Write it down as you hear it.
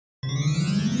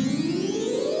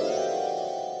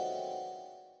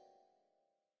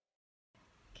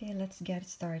Okay, let's get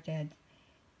started.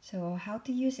 So how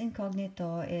to use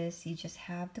Incognito is you just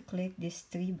have to click this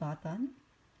 3 button,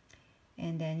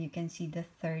 and then you can see the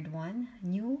third one,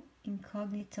 New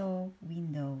Incognito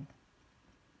Window.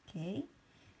 Okay,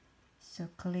 so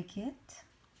click it,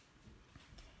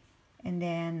 and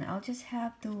then I'll just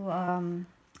have to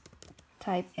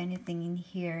type anything in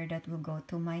here that will go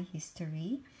to my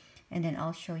history, and then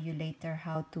I'll show you later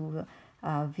how to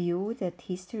view that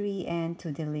history and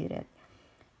to delete it.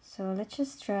 So let's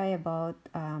just try about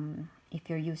if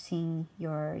you're using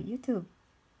your YouTube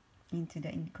into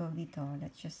the incognito.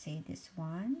 Let's just say this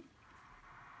one.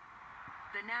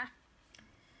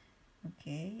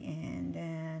 Okay, and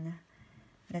then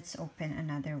let's open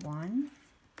another one.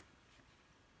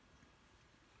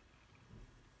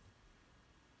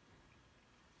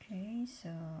 Okay, so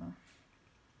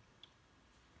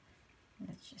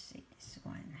let's just say this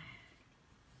one.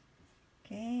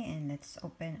 Okay, and let's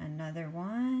open another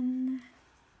one.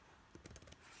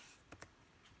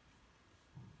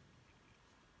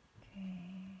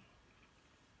 Okay,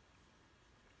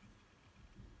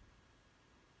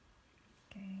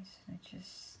 so let's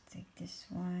just take this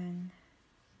one.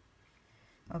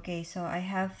 Okay, so I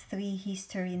have 3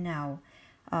 history now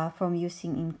from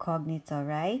using Incognito,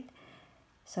 right?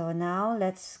 So now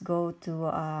let's go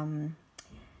to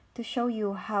show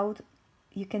you how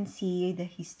you can see the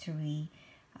history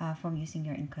from using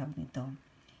your Incognito.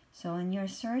 So in your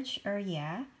search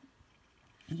area,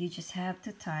 you just have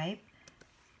to type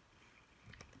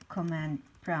command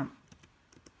prompt.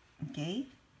 Okay,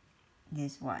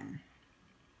 this one.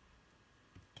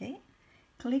 Okay,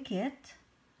 click it,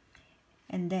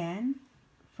 and then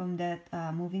from that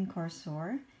moving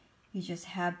cursor, you just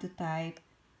have to type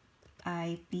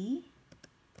ip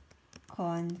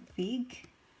config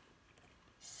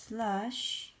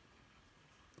 /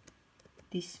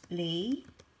 display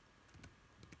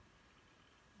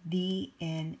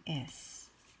DNS,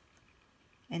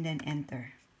 and then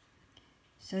enter.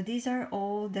 So these are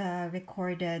all the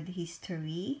recorded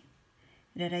history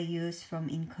that I use from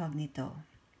Incognito.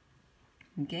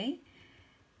 Okay,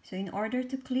 so in order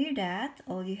to clear that,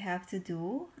 all you have to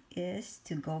do is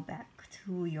to go back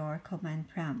to your command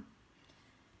prompt.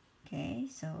 Okay,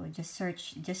 so just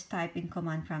type in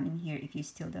command prompt in here if you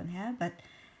still don't have, but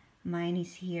mine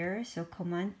is here. So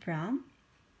command prompt,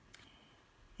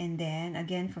 and then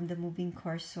again from the moving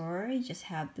cursor, you just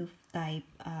have to type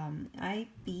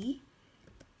ip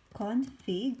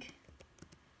config,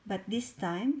 but this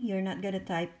time you're not gonna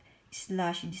type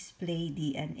 /display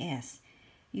DNS.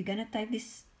 You're gonna type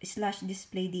this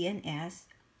 /display DNS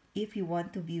if you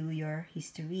want to view your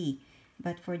history,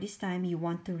 but for this time you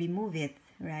want to remove it,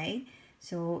 right?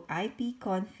 So ip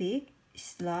config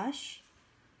 /flush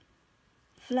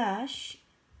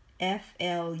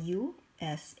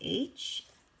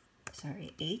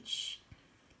h,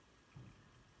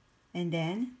 and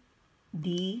then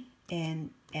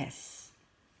DNS.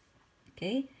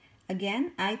 Okay,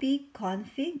 again ip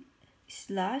config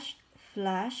 /flush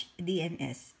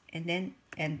DNS, and then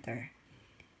enter.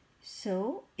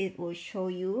 So it will show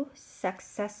you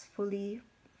successfully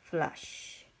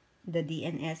flush the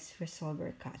DNS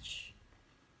resolver cache.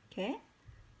 Okay.